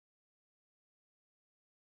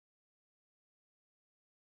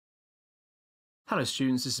Hello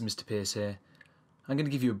students, this is Mr. Pearce here. I'm going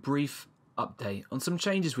to give you a brief update on some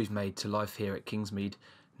changes we've made to life here at Kingsmead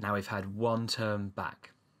now we've had one term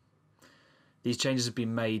back. These changes have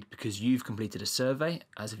been made because you've completed a survey,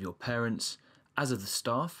 as of your parents, as of the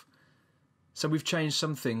staff, so we've changed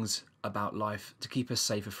some things about life to keep us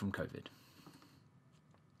safer from COVID.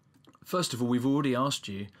 First of all, we've already asked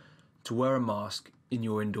you to wear a mask in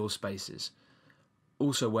your indoor spaces.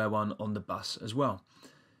 Also wear one on the bus as well.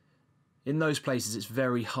 In those places, it's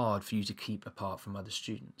very hard for you to keep apart from other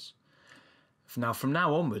students. Now, from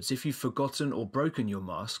now onwards, if you've forgotten or broken your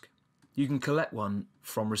mask, you can collect one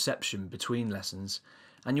from reception between lessons,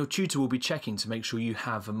 and your tutor will be checking to make sure you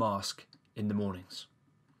have a mask in the mornings.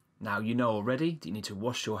 Now, you know already that you need to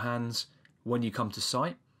wash your hands when you come to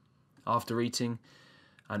site, after eating,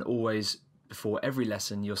 and always before every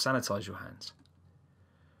lesson you'll sanitise your hands.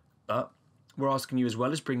 But we're asking you, as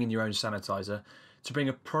well as bringing your own sanitizer, to bring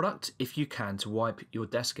a product if you can to wipe your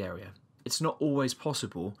desk area. It's not always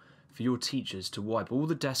possible for your teachers to wipe all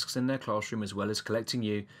the desks in their classroom, as well as collecting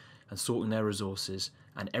you and sorting their resources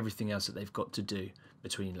and everything else that they've got to do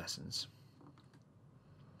between lessons.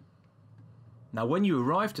 Now, when you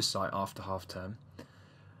arrive to site after half term,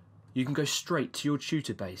 you can go straight to your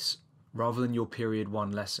tutor base rather than your period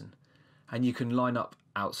 1 lesson, and you can line up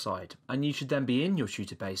outside, and you should then be in your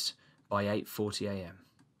tutor base by 8:40 a.m.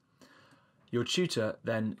 Your tutor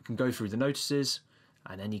then can go through the notices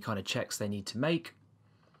and any kind of checks they need to make,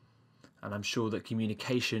 and I'm sure that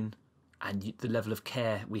communication and the level of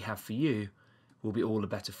care we have for you will be all the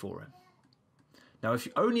better for it. Now,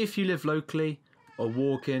 only if you live locally or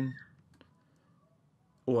walk in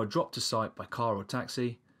or are dropped to site by car or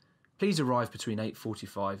taxi, please arrive between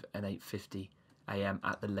 8:45 and 8:50 a.m.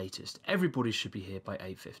 at the latest. Everybody should be here by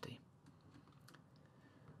 8:50.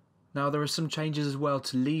 Now, there are some changes as well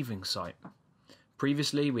to leaving site.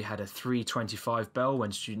 Previously, we had a 3:25 bell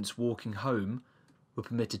when students walking home were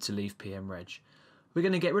permitted to leave PM Reg. We're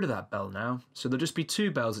going to get rid of that bell now, so there'll just be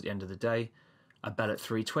 2 bells at the end of the day, a bell at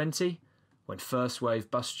 3:20 when first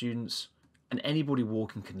wave bus students and anybody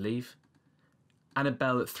walking can leave, and a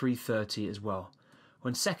bell at 3:30 as well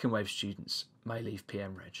when second wave students may leave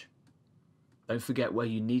PM Reg. Don't forget where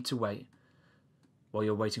you need to wait while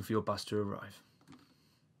you're waiting for your bus to arrive.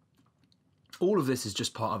 All of this is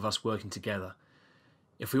just part of us working together.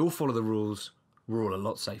 If we all follow the rules, we're all a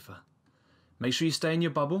lot safer. Make sure you stay in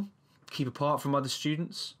your bubble, keep apart from other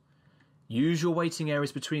students, use your waiting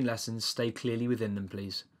areas between lessons, stay clearly within them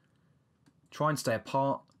please. Try and stay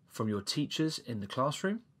apart from your teachers in the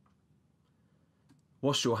classroom.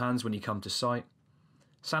 Wash your hands when you come to site.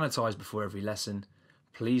 Sanitise before every lesson.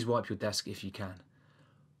 Please wipe your desk if you can.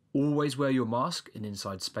 Always wear your mask in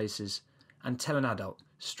inside spaces, and tell an adult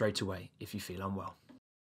straight away if you feel unwell.